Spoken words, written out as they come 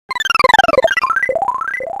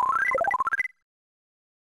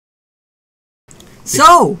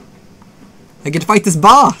So, I get to fight this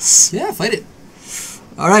boss. Yeah, fight it.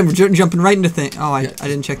 Alright, we're jumping right into thing. Oh, I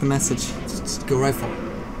didn't check the message. Just go right for it.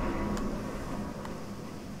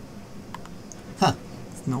 Huh.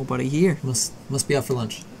 There's nobody here. Must be out for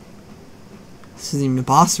lunch. This isn't even a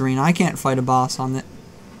boss arena. I can't fight a boss on it.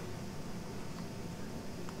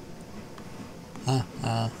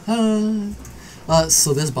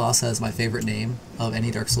 So this boss has my favorite name of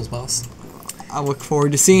any Dark Souls boss. I look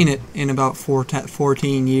forward to seeing it in about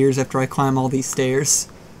 14 years after I climb all these stairs.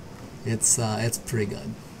 It's pretty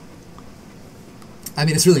good. I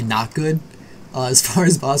mean, it's really not good as far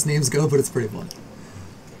as boss names go, but it's pretty fun.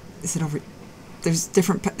 Is it over? There's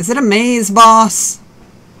different. Is it a maze boss?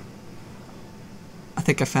 I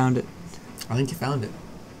think I found it. I think you found it.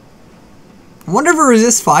 I wonder if it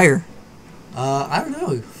resists fire. I don't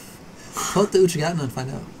know. Pull out the Uchigaten and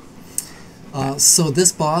find out. So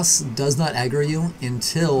this boss does not aggro you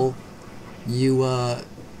until you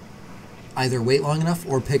either wait long enough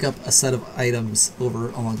or pick up a set of items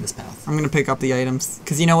along this path. I'm gonna pick up the items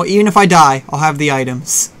because you know what? Even if I die, I'll have the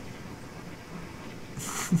items.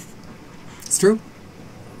 It's true.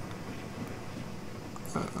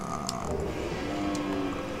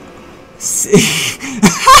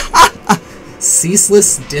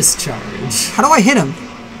 Ceaseless discharge. How do I hit him?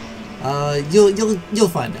 You'll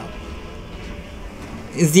find out.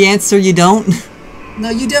 Is the answer you don't? No,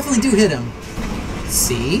 you definitely do hit him.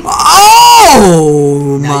 See?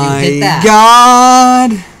 Oh now my you hit that.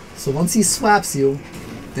 god! So once he slaps you,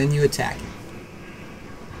 then you attack him.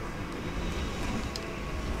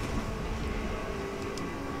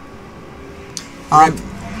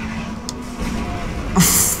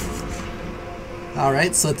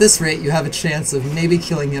 Alright, so at this rate, you have a chance of maybe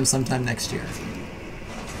killing him sometime next year.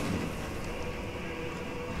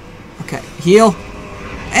 Okay, heal.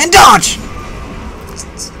 And dodge!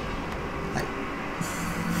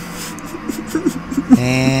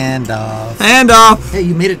 And off. And off! Hey,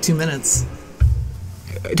 you made it 2 minutes.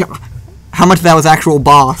 How much of that was actual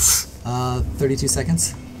boss? 32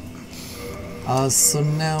 seconds. So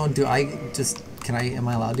now, am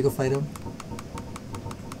I allowed to go fight him?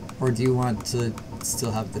 Or do you want to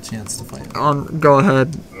still have the chance to fight him? Go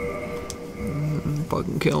ahead.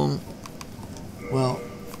 Fucking kill him. Well...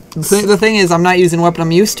 The thing is, I'm not using a weapon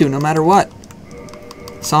I'm used to, no matter what.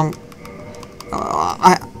 So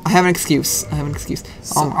I have an excuse.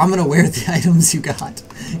 So I'm gonna wear the items you got,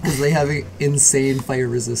 because they have insane fire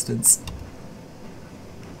resistance.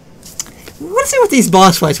 What's it with these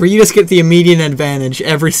boss fights where you just get the immediate advantage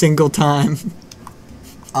every single time?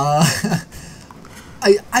 I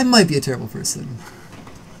might be a terrible person,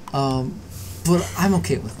 but I'm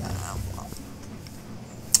okay with that.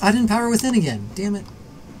 I didn't power within again. Damn it.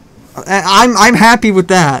 I'm happy with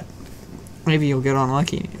that. Maybe you'll get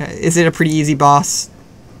unlucky. Is it a pretty easy boss?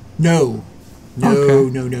 No. No, okay.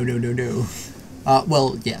 No.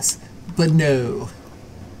 Well, yes, but no.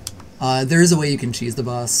 There is a way you can cheese the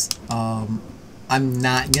boss. I'm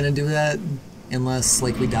not gonna do that unless,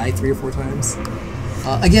 like, we die 3 or 4 times.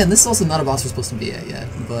 Again, this is also not a boss we're supposed to be at yet,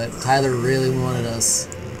 but Tyler really wanted us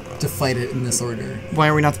to fight it in this order. Why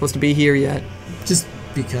are we not supposed to be here yet? Just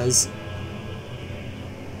because.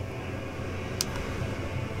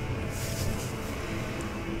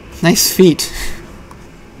 Nice feet.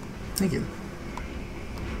 Thank you.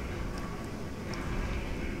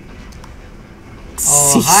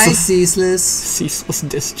 Oh, hi, Ceaseless. Ceaseless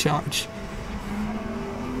discharge.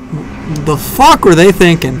 The fuck were they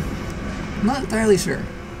thinking? I'm not entirely sure.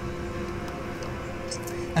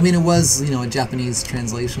 I mean, it was, a Japanese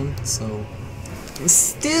translation, so...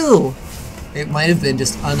 Still! It might have been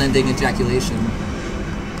just unending ejaculation.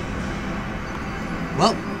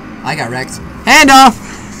 Well, I got wrecked. Hand off!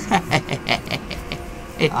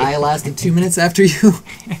 I lasted 2 minutes after you.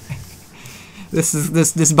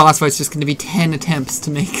 This boss fight's just going to be 10 attempts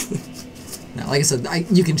to make. No, like I said,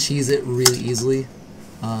 you can cheese it really easily.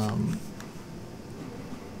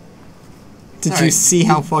 Did you see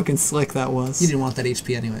how fucking slick that was? You didn't want that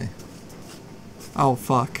HP anyway. Oh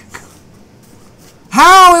fuck!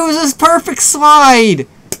 How? It was this perfect slide.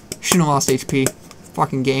 Shouldn't have lost HP.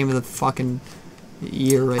 Fucking game of the fucking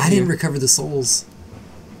year right here. I didn't recover the souls.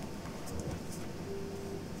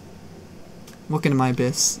 Look into my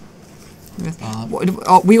abyss.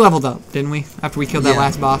 We leveled up, didn't we? After we killed that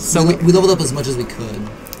last boss. So we leveled up as much as we could.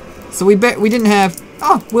 So we didn't have.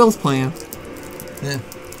 Oh, Will's playing. Yeah.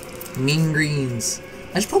 Mean greens.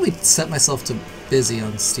 I should probably set myself to busy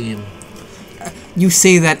on Steam. You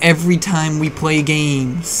say that every time we play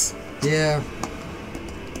games. Yeah.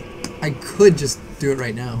 I could just do it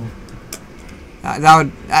right now. That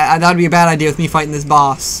would be a bad idea with me fighting this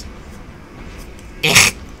boss.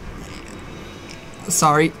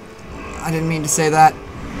 Sorry. I didn't mean to say that.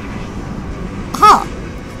 Ha!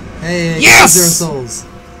 Hey, yes! 0 souls.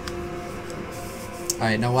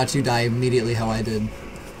 Alright, now watch you die immediately how I did.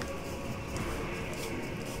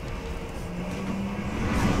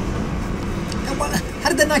 How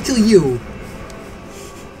did that not kill you?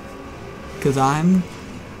 Cause I'm...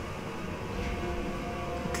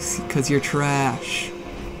 Cause you're trash.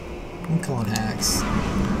 I'm calling hacks.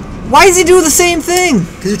 Why does he do the same thing?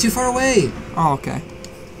 Because you're too far away. Oh, okay.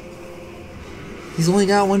 He's only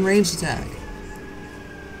got one ranged attack.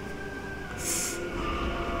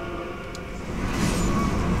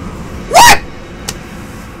 What?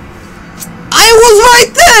 I was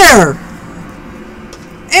right there!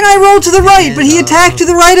 And I rolled to the right, but he attacked to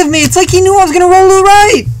the right of me. It's like he knew I was gonna roll to the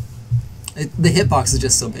right! The hitbox is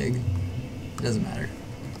just so big. It doesn't matter.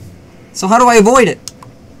 So how do I avoid it?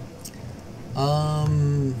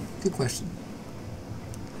 Good question.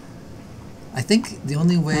 I think the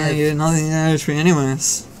only way I get nothing else for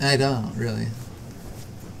anyways. I don't, really.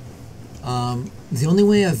 The only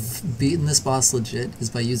way I've beaten this boss legit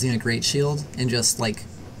is by using a great shield and just, like...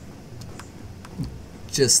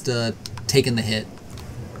 taking the hit.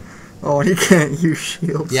 Oh, he can't use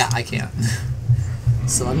shields. Yeah, I can't.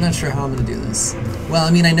 So I'm not sure how I'm gonna do this. Well,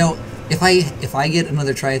 I mean, I know... If I get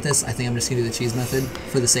another try at this, I think I'm just gonna do the cheese method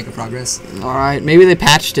for the sake of progress. Alright, maybe they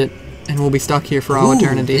patched it and we'll be stuck here for all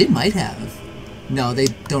eternity. They might have. No, they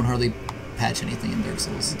don't hardly patch anything in Dark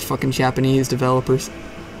Souls. Fucking Japanese developers.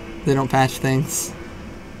 They don't patch things.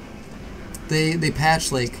 They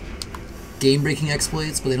patch, like, game-breaking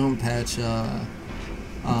exploits, but they don't patch,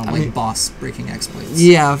 boss-breaking exploits.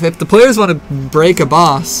 Yeah, if the players want to break a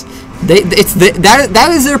boss, that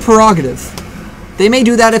is their prerogative. They may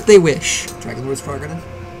do that if they wish. Dragon Lord's prerogative?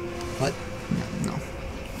 What? No.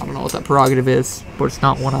 I don't know what that prerogative is, but it's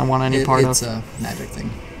not one I want any part of. It's a magic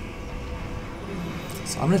thing.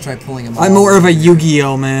 So I'm gonna try pulling him. I'm more of a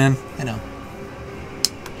Yu-Gi-Oh man. I know.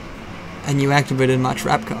 And you activated my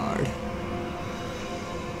trap card.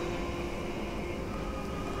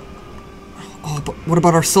 Oh, but what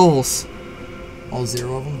about our souls? All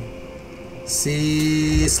 0 of them.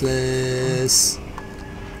 Ceaseless.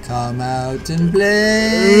 Come out and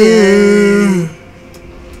play.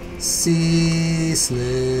 Ceaseless.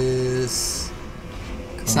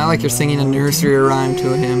 It's not like you're singing a nursery rhyme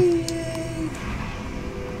to him.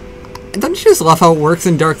 Don't you just love how it works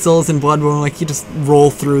in Dark Souls and Bloodborne? Like, you just roll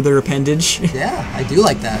through their appendage? Yeah, I do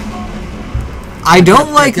like that. I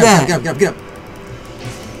don't like that. Get up, get up.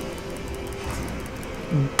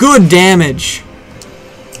 Good damage.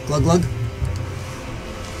 Glug, glug.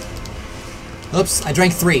 Oops, I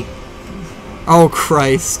drank 3. Oh,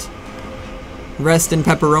 Christ. Rest in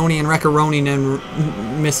pepperoni and wreckaroni and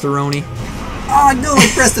Mr. Oh, no, I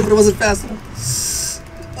pressed it, but it wasn't fast enough.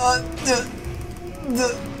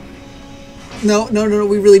 No,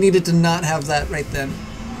 we really needed to not have that right then.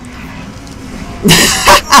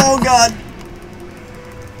 Oh, God.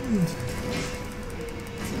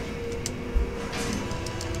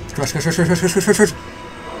 Crush.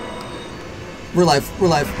 We're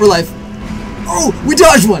live. Oh, we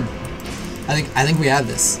dodged one. I think we have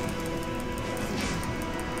this.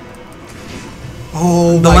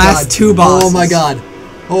 Oh my god. The last 2 bosses.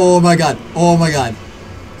 Oh my god.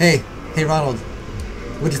 Hey Ronald.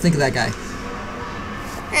 What'd you think of that guy?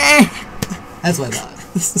 That's what I thought.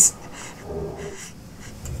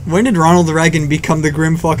 When did Ronald Reagan become the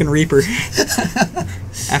Grim fucking Reaper?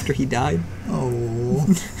 After he died? Oh.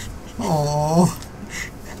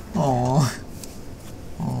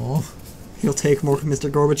 He'll take more of Mr.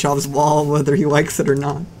 Gorbachev's wall whether he likes it or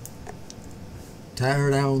not. Tear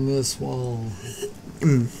down this wall.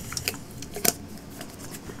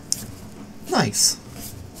 Nice.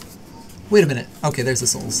 Wait a minute. Okay, there's the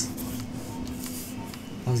souls.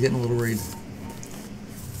 I was getting a little worried.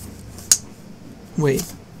 Wait.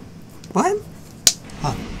 What?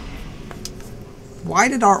 Huh. Why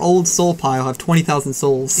did our old soul pile have 20,000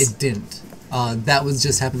 souls? It didn't. That was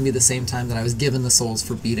just happened to be the same time that I was given the souls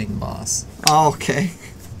for beating the boss. Oh, okay.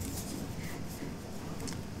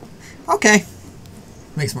 Okay.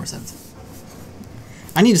 Makes more sense.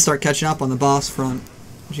 I need to start catching up on the boss front.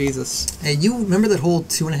 Jesus. Hey, you remember that whole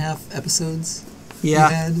 2.5 episodes Yeah.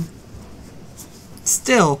 you had?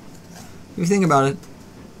 Still, if you think about it,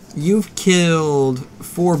 you've killed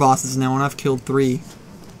 4 bosses now, and I've killed 3.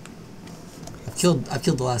 I've killed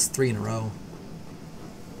the last 3 in a row.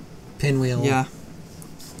 Pinwheel. Yeah.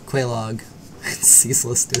 Quelaag.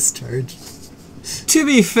 Ceaseless Discharge. To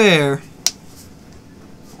be fair,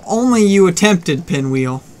 only you attempted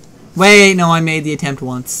Pinwheel. Wait, no, I made the attempt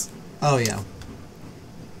once. Oh, yeah.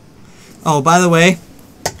 Oh, by the way,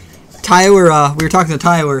 Tyler, we were talking to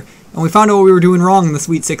Tyler, and we found out what we were doing wrong in the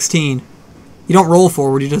Sweet 16. You don't roll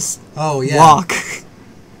forward, you just walk.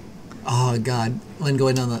 Oh god, when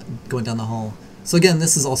going down the hall. So again,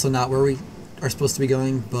 this is also not where we are supposed to be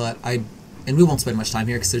going, but we won't spend much time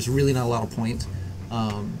here because there's really not a lot of point.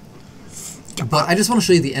 But I just want to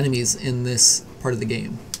show you the enemies in this part of the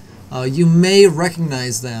game. You may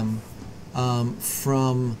recognize them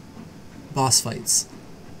from boss fights.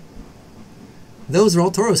 Those are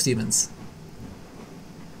all Tauros demons.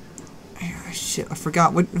 Shit, I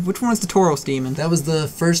forgot. Which one was the Tauros demon? That was the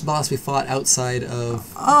first boss we fought outside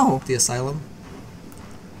of the asylum.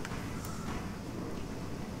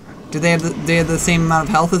 Do they have the same amount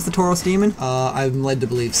of health as the Tauros demon? I'm led to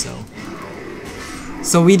believe so.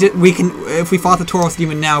 So we can, if we fought the Tauros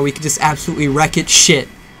demon now, we could just absolutely wreck its shit.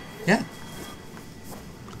 Yeah.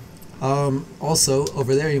 Also,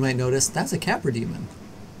 over there you might notice, that's a Capra demon.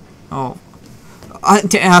 Oh.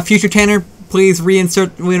 Future Tanner, please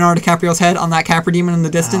reinsert Leonardo DiCaprio's head on that Capra demon in the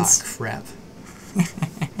distance. Ah, crap.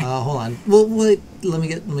 Hold on. Well, wait. Let me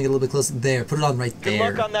get a little bit closer. There. Put it on right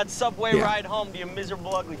there. Good luck on that subway ride home to your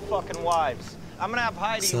miserable, ugly fucking wives. I'm gonna have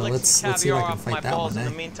Heidi lick some caviar off my balls in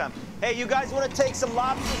the meantime. Hey, you guys want to take some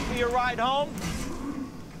lobsters for your ride home?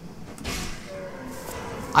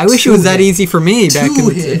 I wish it was that easy for me back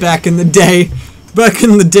in the day. Back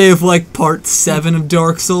in the day of like part 7 of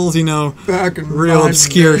Dark Souls, you know, back in real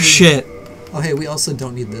obscure shit. Oh hey, we also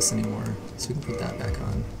don't need this anymore, so we can put that back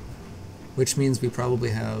on. Which means we probably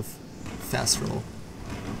have fast roll.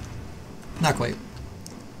 Not quite.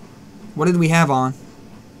 What did we have on?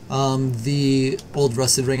 The old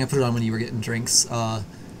rusted ring. I put it on when you were getting drinks.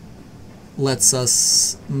 Lets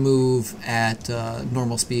us move at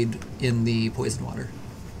normal speed in the poison water.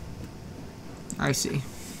 I see.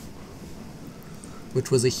 Which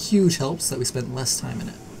was a huge help, so that we spent less time in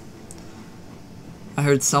it. I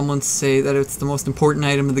heard someone say that it's the most important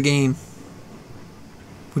item of the game.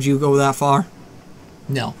 Would you go that far?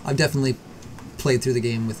 No, I've definitely played through the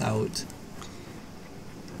game without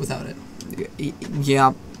it.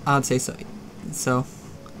 Yeah, I'd say so.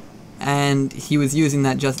 And he was using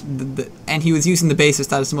that and he was using the basis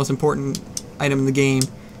that it's the most important item in the game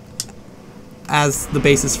as the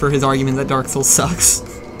basis for his argument that Dark Souls sucks.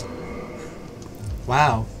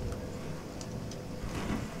 Wow.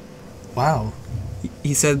 Wow.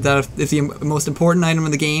 He said that if the most important item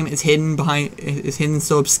in the game is hidden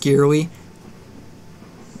so obscurely,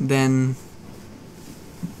 then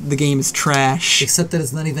the game is trash. Except that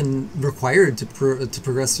it's not even required to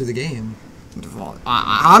progress through the game. Well,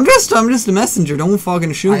 I'm just a messenger. Don't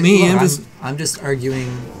fucking shoot me. I'm just arguing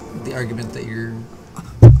the argument that you're.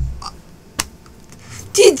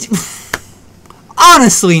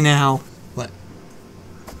 Honestly, now. What?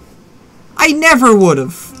 I never would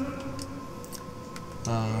have.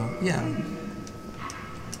 Yeah.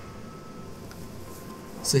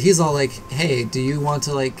 So he's all like, "Hey, do you want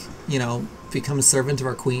to become a servant of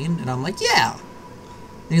our queen?" And I'm like, "Yeah."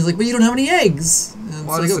 And he's like, "But you don't have any eggs." And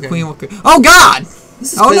why does the queen look good? Oh God!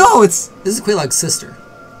 This is this is Quelaag's sister.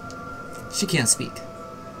 She can't speak.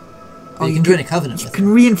 But you can join a covenant with her. You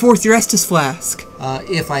can reinforce your Estus flask.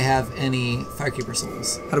 If I have any Firekeeper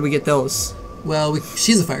souls. How do we get those? Well,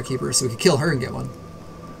 she's a Firekeeper, so we could kill her and get one.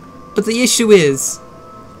 But the issue is,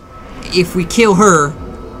 if we kill her,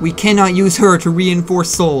 we cannot use her to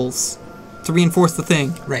reinforce souls. To reinforce the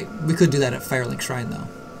thing. Right. We could do that at Firelink Shrine, though.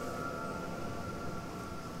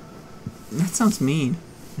 That sounds mean.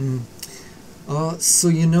 So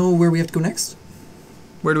you know where we have to go next?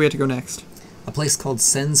 Where do we have to go next? A place called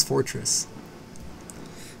Sen's Fortress.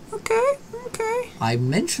 Okay. I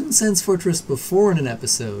mentioned Sen's Fortress before in an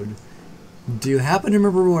episode. Do you happen to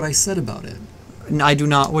remember what I said about it? I do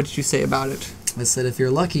not. What did you say about it? I said if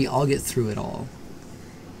you're lucky, I'll get through it all.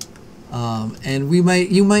 And you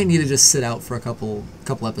might need to just sit out for a couple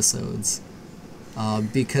episodes,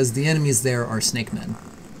 because the enemies there are snake men.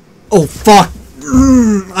 Oh fuck!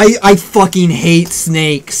 I fucking hate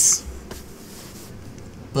snakes.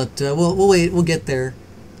 But we'll wait. We'll get there,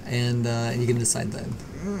 and you can decide then.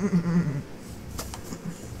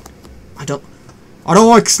 I don't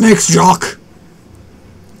like snakes, Jacques.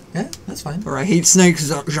 Yeah, that's fine. Or I hate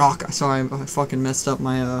snakes, Jacques. Sorry, I fucking messed up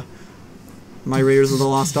my my Raiders of the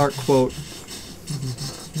Lost Ark quote.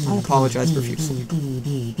 I'll apologize profusely.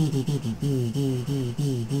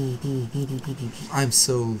 I'm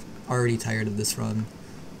so already tired of this run.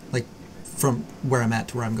 Like, from where I'm at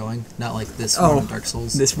to where I'm going. Not like this run of Dark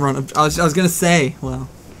Souls. This run of... I was gonna say, well...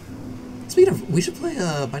 Speaking of, we should play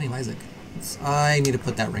Binding of Isaac. I need to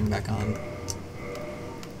put that ring back on.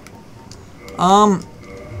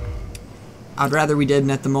 I'd rather we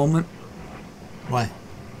didn't at the moment. Why?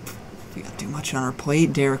 We got too much on our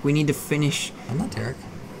plate, Derek. We need to finish. I'm not Derek.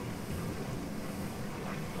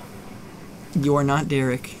 You're not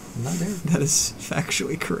Derek. I'm not Derek. That is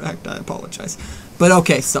factually correct. I apologize. But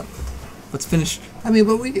okay, so let's finish. I mean,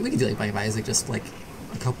 but we can do like Bike Isaac, just like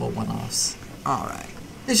a couple of one-offs. All right.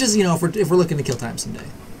 It's just, you know, if we're looking to kill time someday,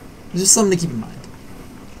 it's just something to keep in mind.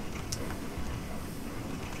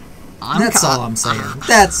 That's all I'm saying.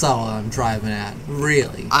 That's all I'm driving at,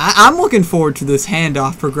 really. I'm looking forward to this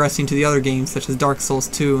handoff progressing to the other games, such as Dark Souls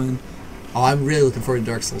 2 and. Oh, I'm really looking forward to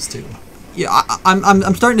Dark Souls 2. Yeah,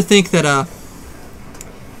 I'm starting to think that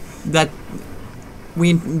the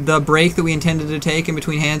break that we intended to take in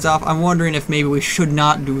between hands off, I'm wondering if maybe we should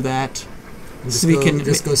not do that. So we can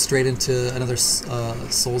just go straight into another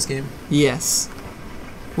Souls game? Yes.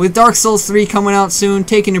 With Dark Souls 3 coming out soon,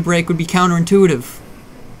 taking a break would be counterintuitive.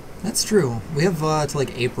 That's true. We have to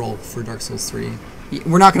like April for Dark Souls 3.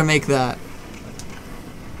 We're not going to make that.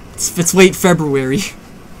 It's late February.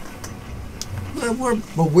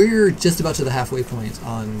 But we're just about to the halfway point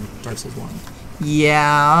on Dark Souls 1.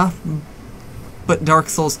 Yeah. But Dark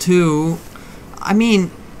Souls 2, I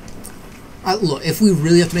mean... look, if we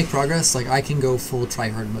really have to make progress, like, I can go full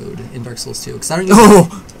tryhard mode in Dark Souls 2. Cause I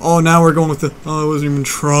don't now we're going with the... Oh, I wasn't even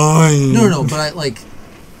trying. No, but I, like,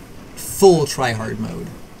 full tryhard mode.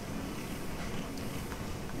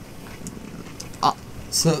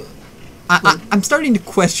 So... I'm starting to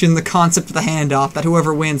question the concept of the handoff, that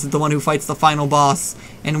whoever wins is the one who fights the final boss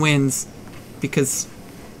and wins, because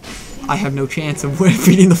I have no chance of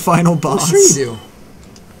beating the final boss. Oh, sure you do.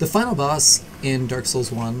 The final boss in Dark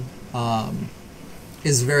Souls 1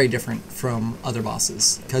 is very different from other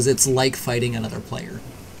bosses, because it's like fighting another player.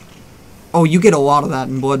 Oh, you get a lot of that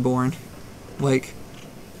in Bloodborne. Like,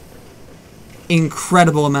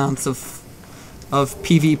 incredible amounts of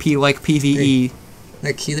PvP like PvE. Hey.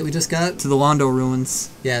 That key that we just got? To the Londo Ruins.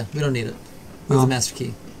 Yeah, we don't need it. We have the master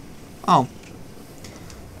key. Oh.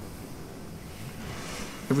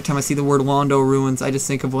 Every time I see the word Londo Ruins, I just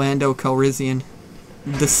think of Lando Calrissian.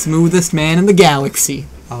 The smoothest man in the galaxy.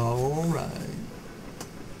 Alright.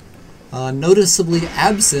 Noticeably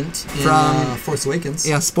absent in from Force Awakens.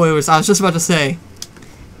 Yeah, spoilers. I was just about to say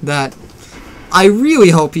that I really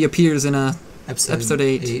hope he appears in Episode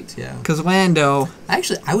 8. Yeah. Because Lando...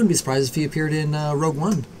 Actually, I wouldn't be surprised if he appeared in Rogue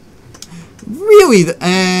One. Really?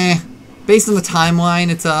 Based on the timeline,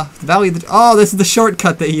 it's Valley of the... Oh, this is the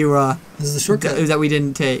shortcut that you... This is the shortcut. That we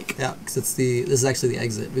didn't take. Yeah, because this is actually the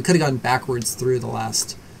exit. We could have gone backwards through the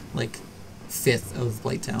last, like, fifth of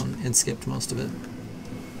Blighttown and skipped most of it.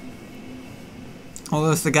 Oh,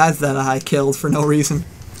 there's the guys that I killed for no reason.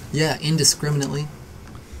 Yeah, indiscriminately.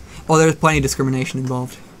 Oh, there's plenty of discrimination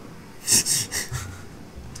involved.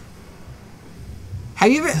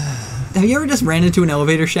 Have you ever just ran into an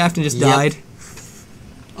elevator shaft and just died?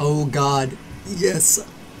 Oh God, yes.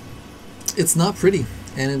 It's not pretty,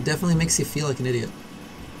 and it definitely makes you feel like an idiot.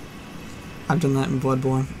 I've done that in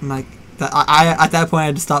Bloodborne. And like that, at that point I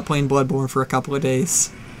had to stop playing Bloodborne for a couple of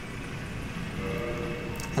days.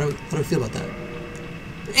 How do I feel about that?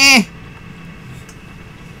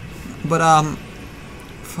 But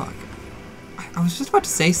fuck. I was just about to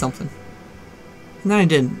say something. And then I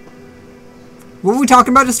didn't. What were we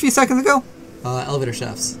talking about just a few seconds ago? Elevator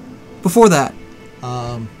shafts. Before that.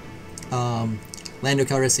 Lando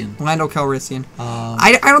Calrissian. Lando Calrissian.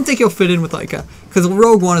 I don't think he'll fit in with like a... Because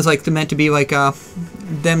Rogue One is like meant to be like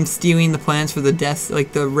them stealing the plans for the Death...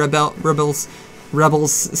 Like the rebels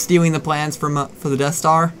stealing the plans for the Death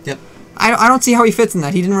Star. Yep. I don't see how he fits in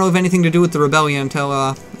that. He didn't really have anything to do with the rebellion until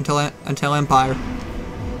Empire.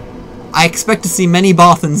 I expect to see many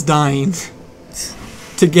Bothans dying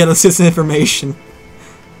to get us this information.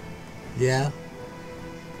 Yeah.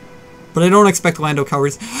 But I don't expect Lando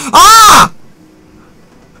Calrissian. Ah!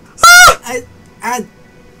 Ah!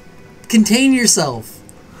 Contain yourself.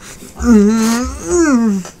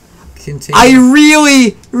 Contain. I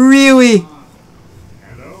really.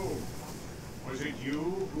 Hello. Was it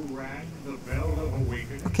you who rang the bell of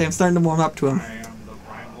awakening? Okay, I'm starting to warm up to him. I am the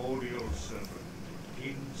primordial servant,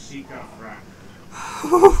 King Ceaseless,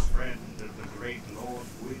 friend of the great Lord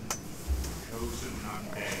Wind, chosen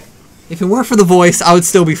undead. If it weren't for the voice, I would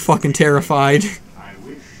still be fucking terrified. I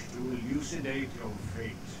wish to elucidate your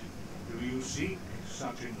fate. Do you seek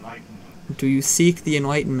such enlightenment? Do you seek the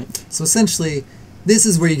enlightenment? So essentially, this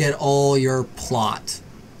is where you get all your plot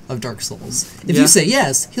of Dark Souls. If you say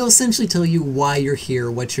yes, he'll essentially tell you why you're here,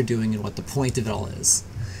 what you're doing, and what the point of it all is.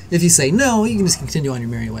 If you say no, you can just continue on your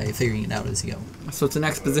merry way, figuring it out as you go. So it's an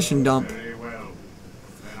exposition dump. Very well.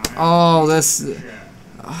 Oh, this... Chosen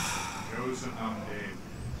undead.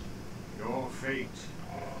 Your fate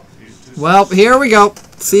Well, here we go.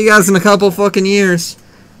 See you guys in a couple fucking years.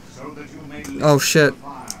 Oh shit.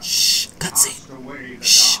 Shh, cutscene.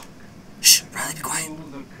 Shh. Shh, Riley, be quiet.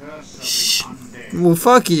 Shh. Well,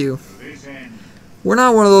 fuck you. We're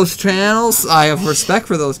not one of those channels. I have respect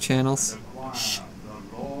for those channels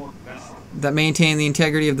that maintain the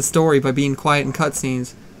integrity of the story by being quiet in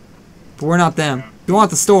cutscenes. But we're not them. If you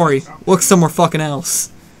want the story, look somewhere fucking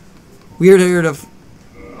else. We're here to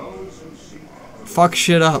fuck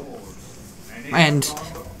shit up and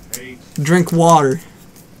drink water.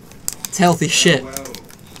 It's healthy shit.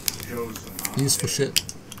 Useful shit.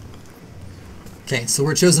 Okay, so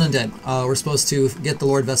we're chosen undead. We're supposed to get the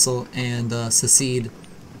Lord Vessel and secede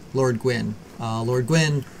Lord Gwyn. Lord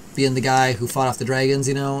Gwyn being the guy who fought off the dragons,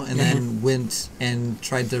 you know, and then went and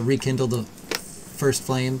tried to rekindle the first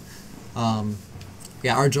flame.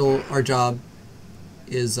 Yeah, our job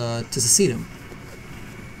is to secede him.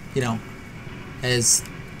 You know, as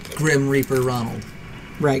Grim Reaper Ronald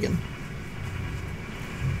Reagan.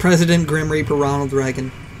 President Grim Reaper Ronald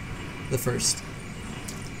Reagan. the first.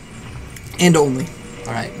 And only.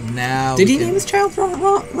 Alright, now... Did he name his child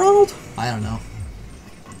Ronald? I don't know.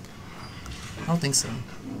 I don't think so.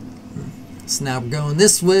 So now we're going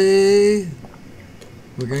this way.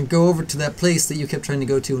 We're going to go over to that place that you kept trying to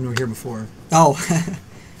go to when we were here before. Oh.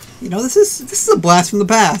 You know, this is a blast from the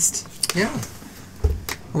past. Yeah.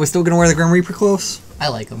 Are we still going to wear the Grim Reaper clothes? I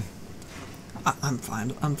like them. I'm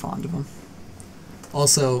fond of them.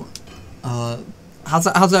 Also, how's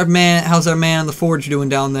our man on the forge doing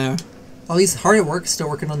down there? oh, he's hard at work, still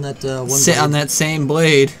working on that one blade. On that same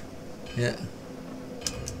blade. Yeah.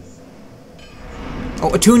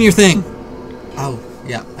 Oh, attune your thing. Oh,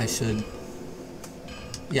 yeah, I should.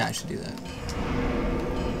 Yeah, I should do that.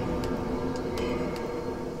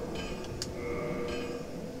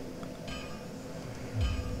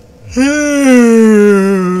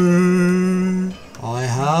 I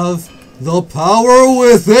have the power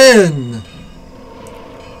within.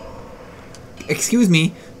 Excuse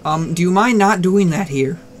me. Do you mind not doing that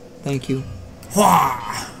here? Thank you. Okay,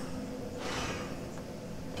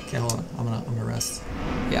 hold on. I'm gonna rest.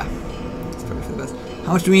 Yeah. That's probably for the best.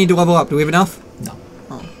 How much do we need to level up? Do we have enough? No.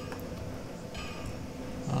 Oh.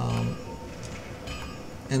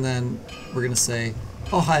 And then we're gonna say,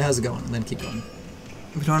 "Oh, hi, how's it going?" And then keep going.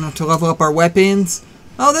 We don't have to level up our weapons.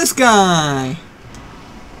 Oh, this guy.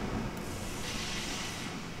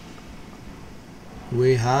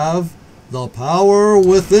 We have the power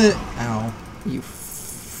within. Ow! You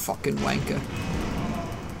fucking wanker.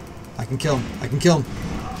 I can kill him. I can kill him.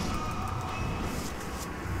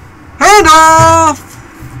 Hand off!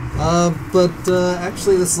 But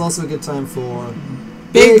actually, this is also a good time for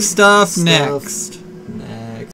Big stuff next.